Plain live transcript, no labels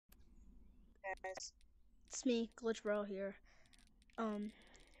guys. It's me, Glitch Bro here.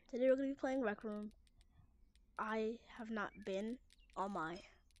 Today we're gonna be playing Rec Room. I have not been on my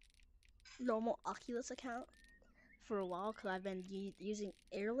normal Oculus account for a while because I've been using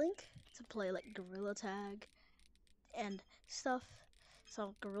Airlink to play like Gorilla Tag and stuff.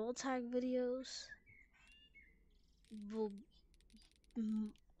 So Gorilla Tag videos will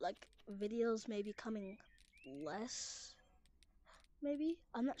like videos may be coming less. Maybe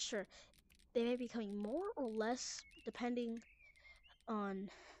I'm not sure. They may be coming more or less depending on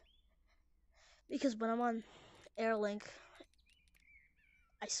because when I'm on Airlink,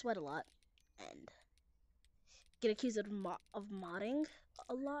 I sweat a lot and get accused of modding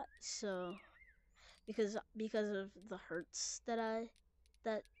a lot. So because of the hertz that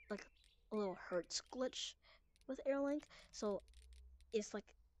like a little hertz glitch with Airlink. So it's like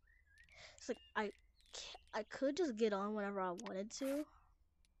I could just get on whenever I wanted to,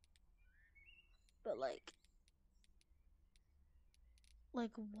 but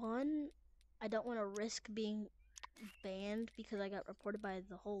one, I don't want to risk being banned because I got reported by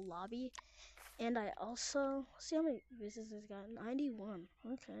the whole lobby. And I also see how many visits it's got. 91.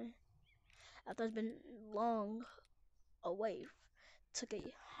 Okay. After I've been long away, took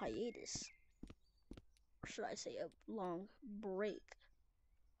a hiatus, or should I say a long break,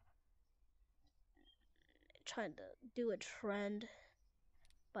 trying to do a trend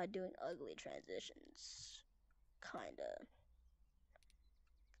by doing ugly transitions. Kinda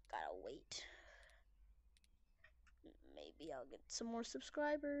gotta wait. Maybe I'll get some more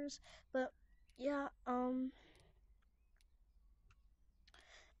subscribers, but yeah,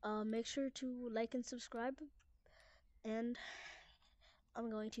 make sure to like and subscribe, and I'm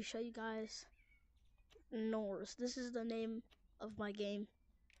going to show you guys Norse. This is the name of my game.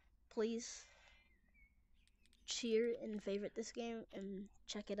 Please cheer and favorite this game and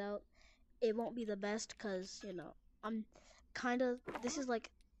check it out. It won't be the best because, I'm this is like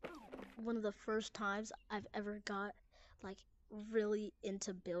one of the first times I've ever got like really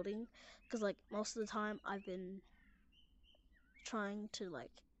into building, because like most of the time I've been trying to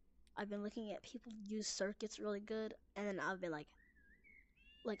I've been looking at people use circuits really good, and then I've been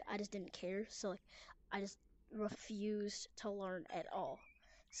I just didn't care, so I just refused to learn at all.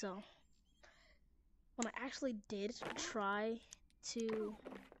 So when I actually did try to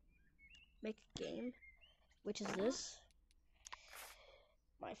make a game, which is this,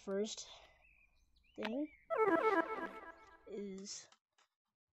 my first thing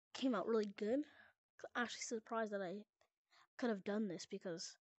came out really good. I'm actually surprised that I could have done this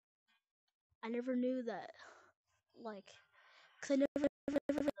because I never knew that, cause I never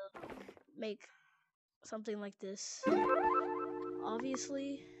make something like this.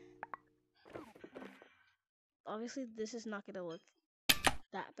 Obviously this is not gonna look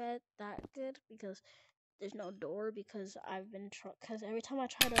that good because there's no door, because because every time I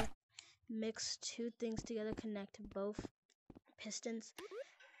try to mix two things together, connect both pistons.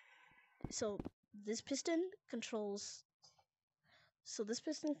 So this piston controls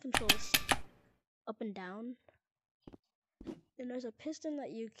up and down, and there's a piston that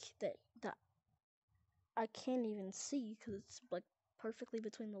I can't even see because it's like perfectly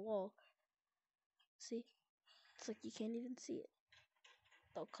between the wall. See, it's like you can't even see it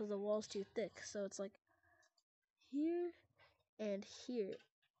though because the wall's too thick. So it's like here and here,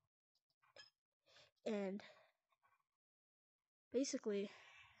 and basically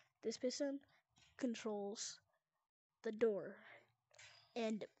this piston controls the door,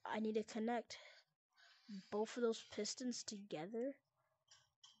 and I need to connect both of those pistons together,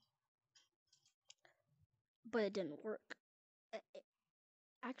 but it didn't work.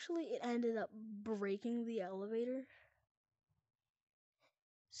 Actually, it ended up breaking the elevator,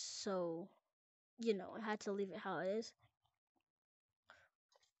 so I had to leave it how it is.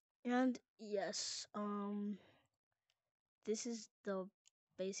 And yes, this is the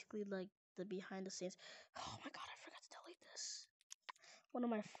basically like the behind the scenes. Oh my god, I forgot to delete this. One of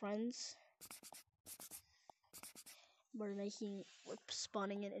my friends were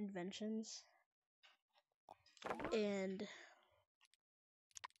spawning in inventions, and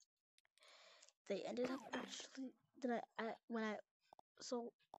they ended up actually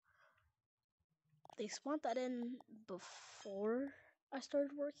so they spawned that in before I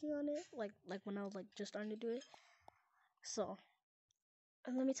started working on it, like when I was just starting to do it. So,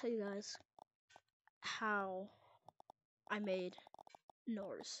 and let me tell you guys how I made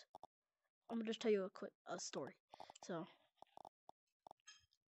Norse. I'm gonna just tell you a quick story. So,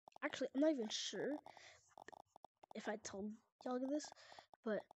 actually, I'm not even sure if I told y'all this,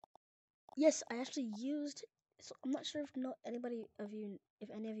 but yes, I actually used. So I'm not sure if any of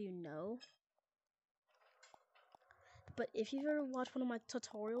you know, But if you've ever watched one of my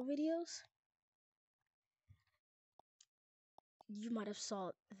tutorial videos, you might have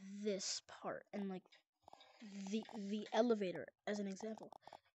saw this part and like the elevator as an example.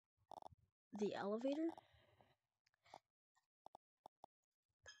 The elevator.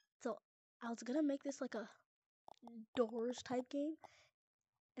 So I was gonna make this like a doors type game,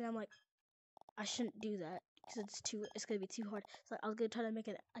 and I'm like, I shouldn't do that because it's gonna be too hard. So I was gonna try to make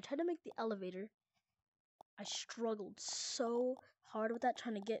it. I tried to make the elevator. I struggled so hard with that,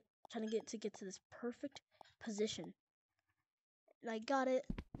 trying to get to this perfect position, and I got it.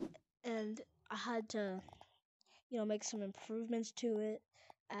 And I had to, make some improvements to it.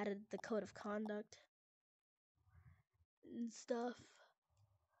 Added the code of conduct and stuff,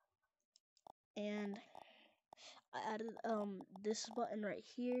 and I added this button right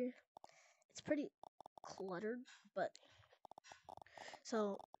here. It's pretty cluttered, but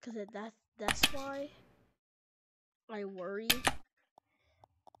so because that's why I worry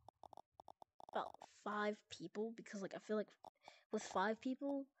about 5 people, because like I feel like with 5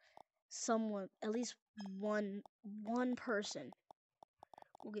 people, someone, at least one person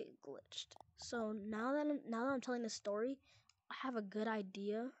will get glitched. So now that I'm telling this story, I have a good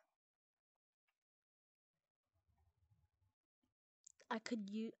idea. I could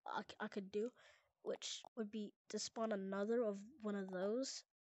do, which would be to spawn another of one of those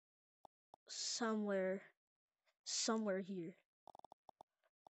somewhere here.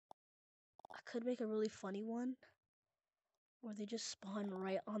 I could make a really funny one where they just spawn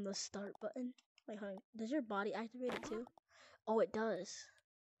right on the start button. Wait, hold on. Does your body activate it too? Oh, it does.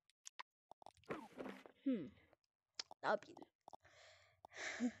 That'd be.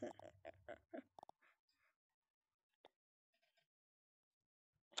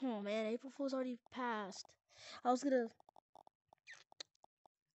 Oh man, April Fool's already passed. I was gonna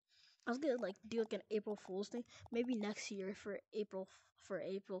like do like an April Fool's thing, maybe next year for April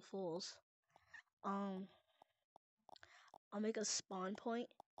Fools. Um, I'll make a spawn point.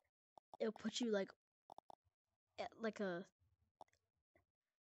 It'll put you like at like a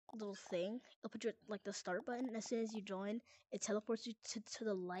little thing. It'll put you at like the start button, and as soon as you join, it teleports you to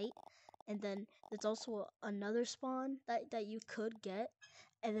the light. And then there's also another spawn that you could get,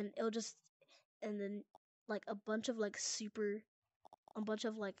 and then like a bunch of like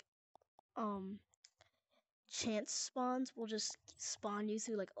um chance spawns will just spawn you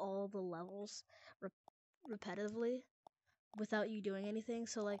through like all the levels repetitively without you doing anything.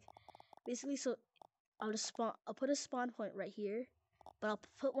 So like basically, so I'll put a spawn point right here, but I'll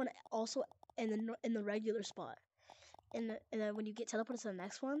put one also in the regular spot. And then when you get teleported to the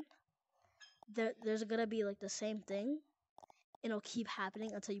next one, there's gonna be like the same thing, and it'll keep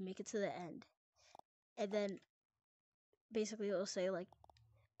happening until you make it to the end. And then basically it'll say like,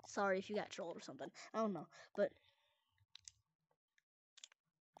 sorry if you got trolled or something. I don't know, but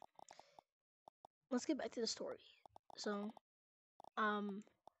let's get back to the story. So,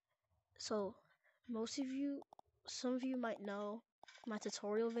 so some of you might know my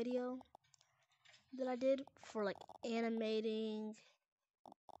tutorial video that I did for like animating.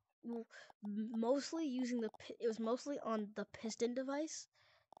 Well, mostly using it was mostly on the piston device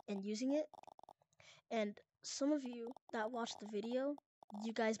and using it. And some of you that watched the video,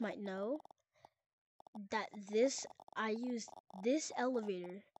 you guys might know that I used this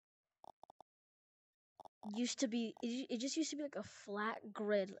elevator used to be, it just used to be like a flat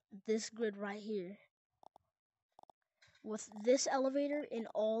grid, this grid right here, with this elevator and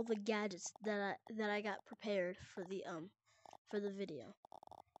all the gadgets that I got prepared for the video.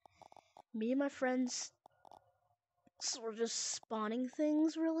 Me and my friends were just spawning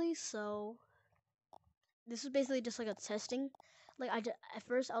things, really. So this is basically just like a testing. Like at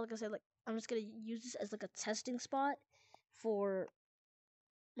first I was gonna say like I'm just gonna use this as like a testing spot for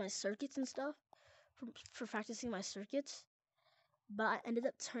my circuits and stuff, for practicing my circuits. But I ended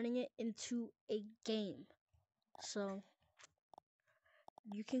up turning it into a game. So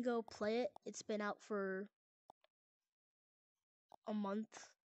you can go play it. It's been out for a month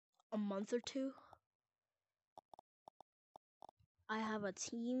or two. I have a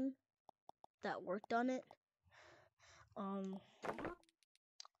team that worked on it. I'm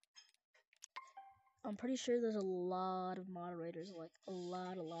pretty sure there's a lot of moderators, like a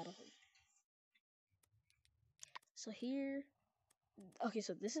lot of them. So here, okay,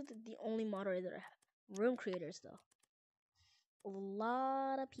 so this is the only moderator I have. Room creators, though. A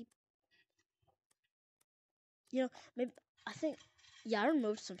lot of people. Maybe, I think, yeah, I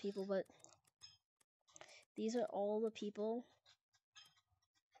removed some people, but these are all the people.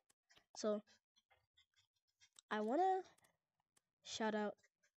 So, I want to shout out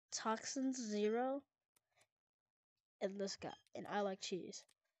Toxin0 and this guy, and I like cheese.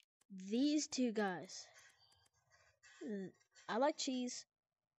 These two guys, I like cheese,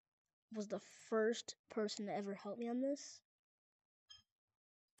 was the first person to ever help me on this.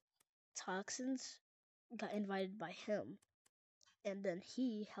 Toxins got invited by him, and then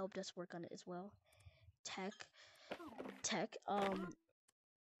he helped us work on it as well. Tech,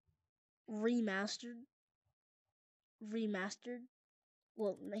 remastered.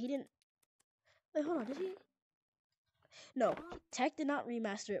 Well, no, he didn't. Wait, hold on. Did he? No, Tech did not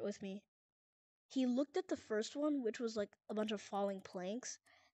remaster it with me. He looked at the first one, which was like a bunch of falling planks,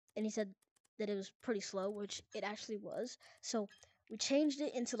 and he said that it was pretty slow, which it actually was. So we changed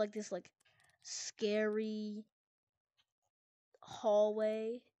it into like this like scary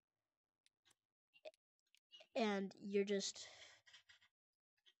hallway, and you just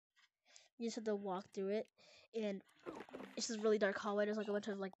have to walk through it, and it's this really dark hallway. There's like a bunch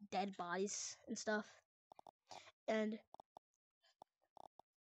of like dead bodies and stuff, and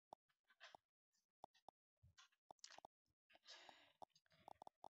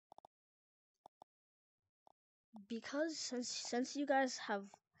because since you guys have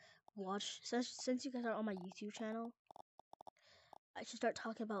watched since you guys are on my YouTube channel, I should start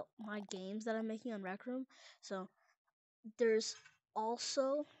talking about my games that I'm making on RecRoom. So there's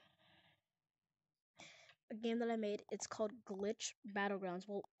also a game that I made. It's called Glitch Battlegrounds.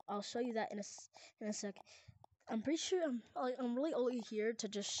 Well, I'll show you that in a sec. I'm pretty sure I'm really only here to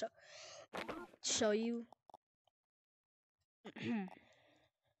just show you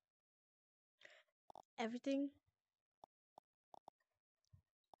everything.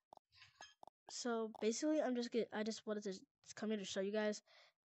 So basically, I just wanted to come here to show you guys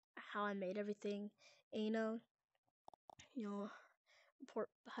how I made everything, and you know, report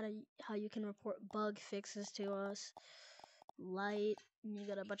how you can report bug fixes to us. Light, you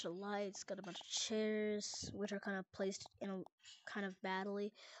got a bunch of lights, got a bunch of chairs, which are kind of placed in a kind of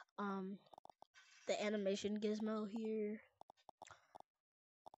badly. The animation gizmo here,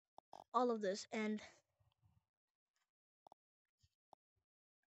 all of this, and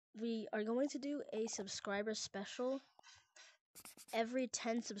we are going to do a subscriber special every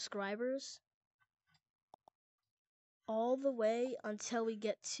 10 subscribers, all the way until we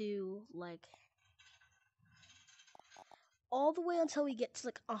get to like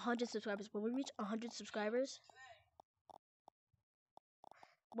 100 subscribers. When we reach 100 subscribers,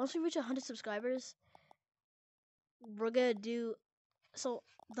 once we reach 100 subscribers, we're gonna do, so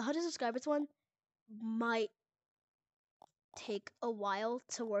the 100 subscribers one might take a while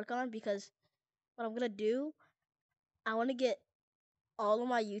to work on, because what I'm gonna do, I want to get all of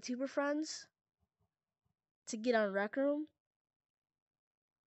my YouTuber friends to get on RecRoom,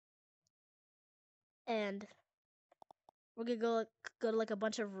 and we're gonna go to like a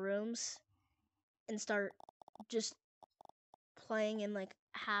bunch of rooms and start just playing in like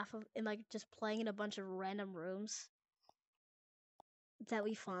just playing in a bunch of random rooms that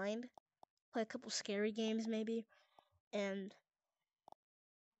we find. Play a couple scary games maybe, and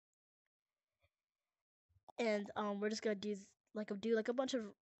we're just gonna do like a bunch of,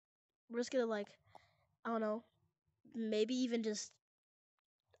 we're just gonna like, I don't know, maybe even just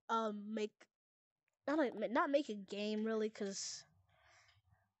make, not make a game really, because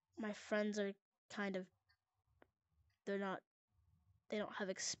my friends are kind of, they're not, they don't have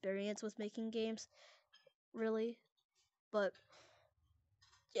experience with making games really. But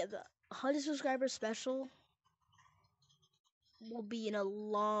yeah, the 100 subscriber special will be in a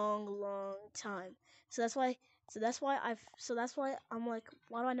long time. So that's why I'm like,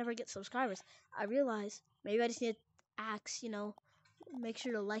 why do I never get subscribers? I realize maybe I just need to ask, make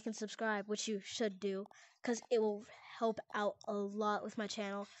sure to like and subscribe, which you should do, because it will help out a lot with my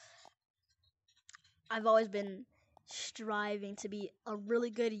channel. I've always been striving to be a really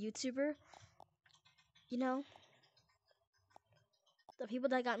good YouTuber. The people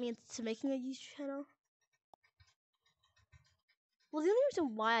that got me into making a YouTube channel. Well, the only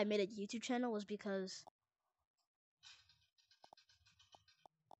reason why I made a YouTube channel was because,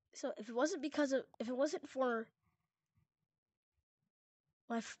 so if it wasn't for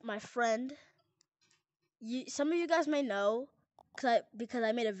my friend, some of you guys may know, because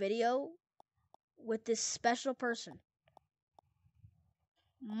I made a video with this special person,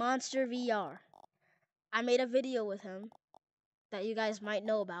 Monster VR. I made a video with him that you guys might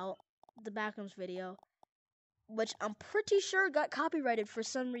know about, the Backrooms video, which I'm pretty sure got copyrighted for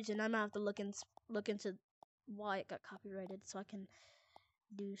some reason. I'm gonna have to look into why it got copyrighted, so I can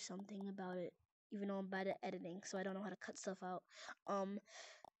do something about it. Even though I'm bad at editing, so I don't know how to cut stuff out.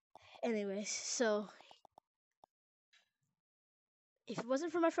 Anyways, so if it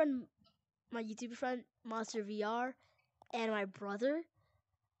wasn't for my YouTuber friend Monster VR, and my brother,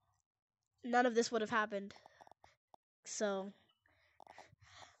 none of this would have happened. So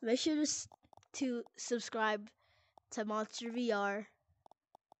make sure to subscribe to Monster VR.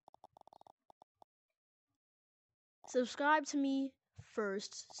 Subscribe to me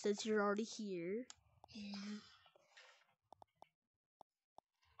first, since you're already here.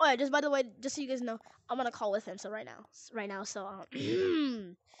 Oh yeah, just by the way, just so you guys know, I'm on a call with him. So right now, so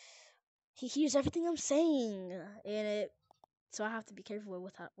he hears everything I'm saying, and so I have to be careful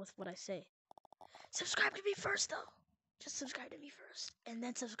with what I say. Subscribe to me first, though. Just subscribe to me first, and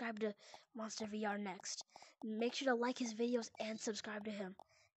then subscribe to Monster VR next. Make sure to like his videos and subscribe to him.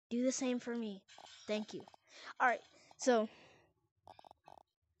 Do the same for me. Thank you. All right, so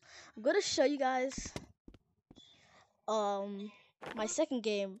I'm gonna show you guys my second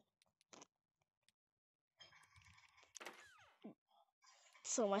game.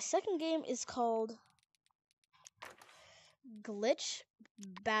 So my second game is called Glitch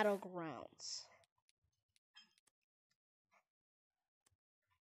Battlegrounds.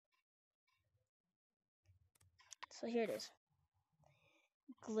 So here it is.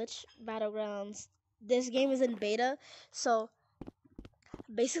 Glitch Battlegrounds. This game is in beta, so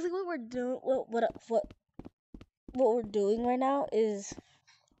basically what we're doing what we're doing right now is,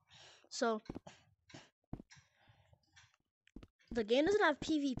 so the game doesn't have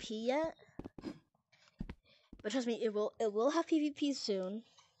PvP yet, but trust me, it will have PvP soon.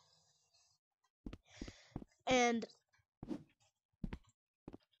 And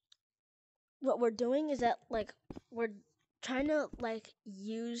what we're doing is that, like, we're trying to, like,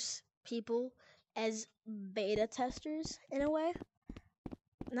 use people as beta testers in a way.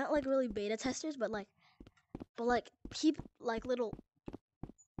 Not like really beta testers, but like people, like little,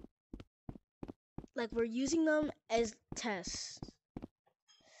 like we're using them as tests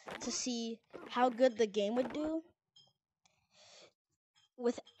to see how good the game would do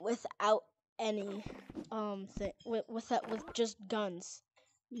without any with just guns.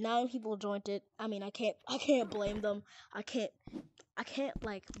 9 people joined it. I mean, I can't blame them. I can't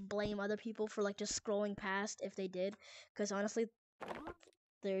like blame other people for like just scrolling past if they did, because honestly,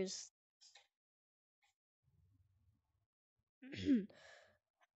 there's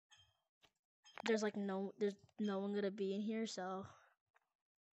there's no one gonna be in here. So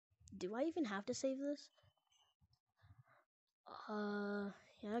do I even have to save this? Yeah,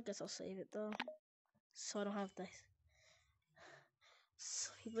 I guess I'll save it though, so I don't have to,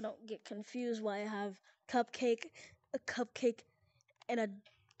 so people don't get confused why I have a cupcake, and a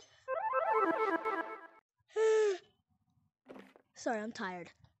sorry, I'm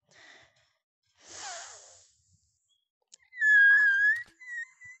tired.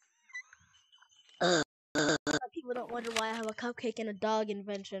 People don't wonder why I have a cupcake and a dog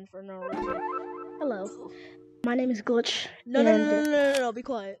invention for no reason. Hello, my name is Glitch. No, be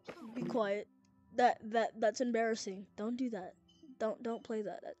quiet. Be quiet. That's embarrassing. Don't do that. Don't play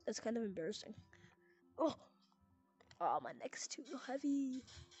that. That's kind of embarrassing. Oh, my neck's too heavy.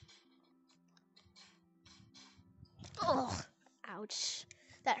 Oh, ouch.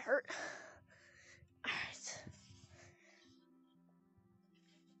 That hurt. Alright.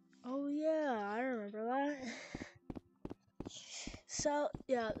 Oh yeah, I remember that. So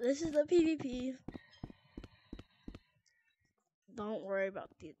yeah, this is the PvP. Don't worry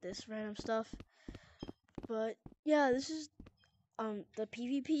about this random stuff. But yeah, this is the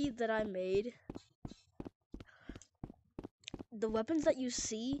PvP that I made. The weapons that you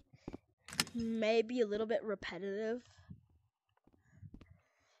see may be a little bit repetitive,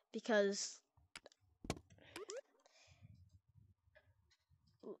 because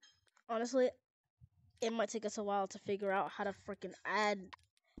honestly, it might take us a while to figure out how to freaking add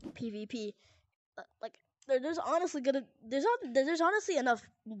PvP. Like, there's honestly enough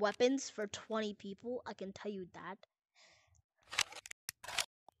weapons for 20 people. I can tell you that.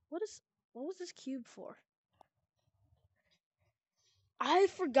 What was this cube for? I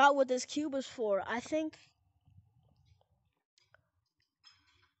forgot what this cube was for. I think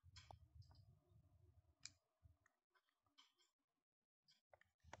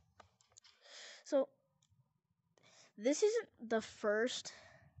so. This isn't the first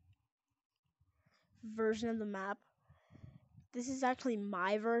version of the map. This is actually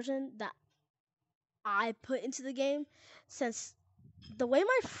my version that I put into the game, since the way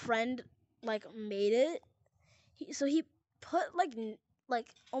my friend like made it, he put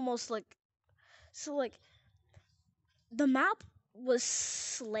like almost like, so like the map was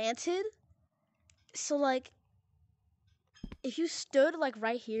slanted, so like if you stood like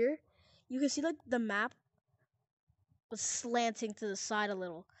right here, you can see like the map was slanting to the side a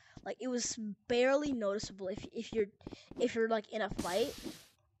little. Like it was barely noticeable if you're like in a fight,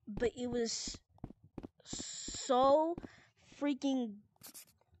 but it was so freaking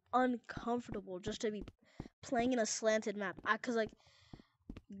uncomfortable just to be playing in a slanted map. Cause like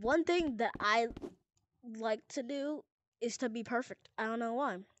one thing that I like to do is to be perfect. I don't know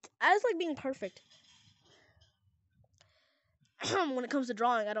why. I just like being perfect. When it comes to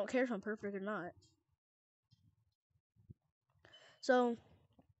drawing, I don't care if I'm perfect or not. So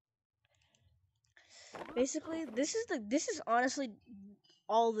basically, this is honestly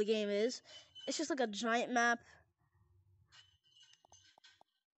all the game is. It's just like a giant map.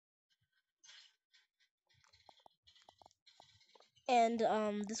 And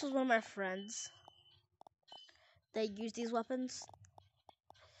this was one of my friends that used these weapons,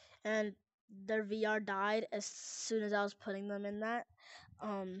 and their VR died as soon as I was putting them in that.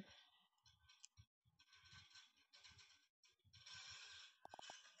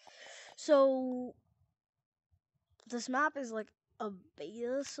 So this map is like a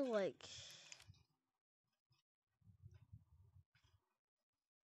beta, so like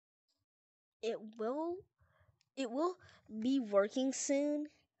it will be working soon.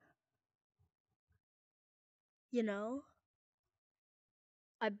 You know,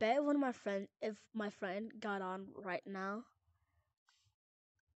 I bet one of my friend if my friend got on right now,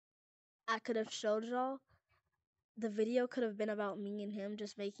 I could have showed y'all. The video could have been about me and him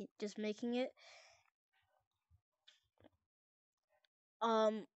just making it.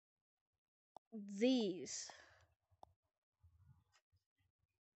 Um, these.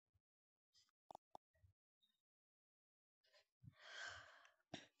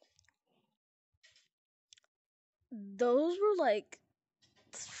 Those were like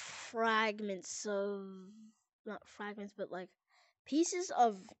fragments of, not fragments, but like pieces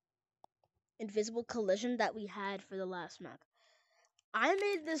of invisible collision that we had for the last map. I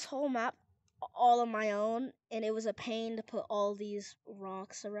made this whole map all on my own, and it was a pain to put all these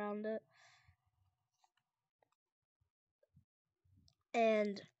rocks around it.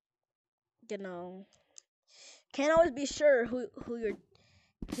 And you know, can't always be sure who who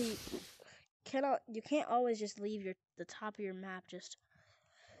you can't always just leave the top of your map just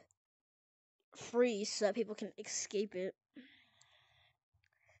free so that people can escape it.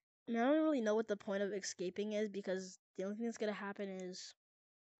 I mean, I don't really know what the point of escaping is, because the only thing that's gonna happen is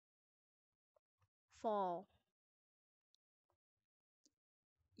fall.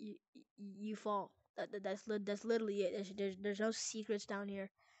 You you fall. That's literally it. There's no secrets down here.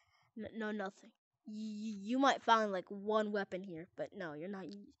 No nothing. You might find like one weapon here, but no, you're not.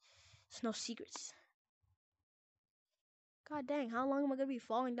 There's no secrets. God dang, how long am I gonna be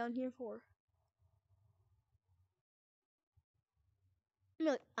falling down here for? I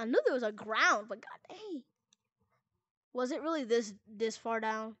mean, like, I knew there was a ground, but god dang, was it really this far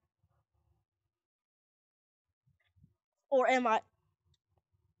down? Or am I,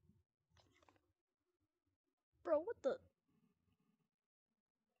 bro? What the?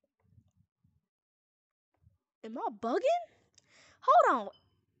 Am I bugging? Hold on.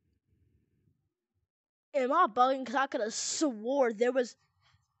 Am I bugging? Cause I could have swore there was.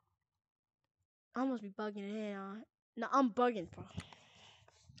 I must be bugging it. Nah, I'm bugging, bro.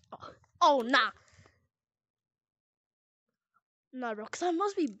 Oh nah. Nah, bro, cause I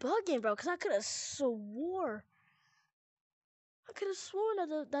must be bugging, bro, cause I could have swore. I could have sworn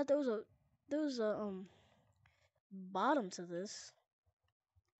that there was a bottom to this,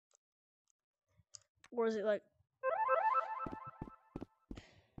 or is it like?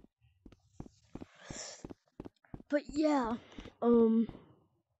 But yeah,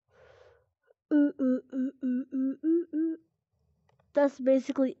 that's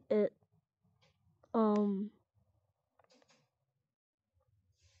basically it.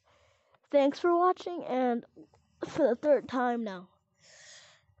 Thanks for watching, and for the third time now,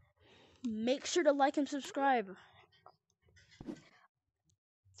 make sure to like and subscribe.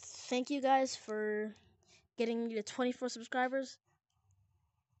 Thank you guys for getting me to 24 subscribers.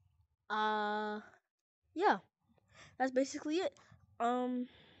 Yeah, that's basically it.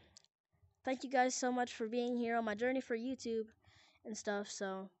 Thank you guys so much for being here on my journey for YouTube and stuff.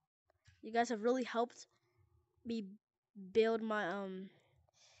 So, you guys have really helped me build my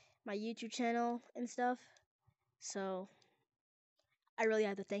YouTube channel and stuff. So, I really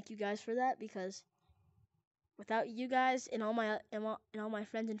have to thank you guys for that, because without you guys and all my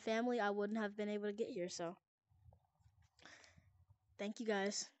friends and family, I wouldn't have been able to get here. So, thank you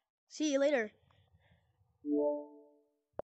guys. See you later.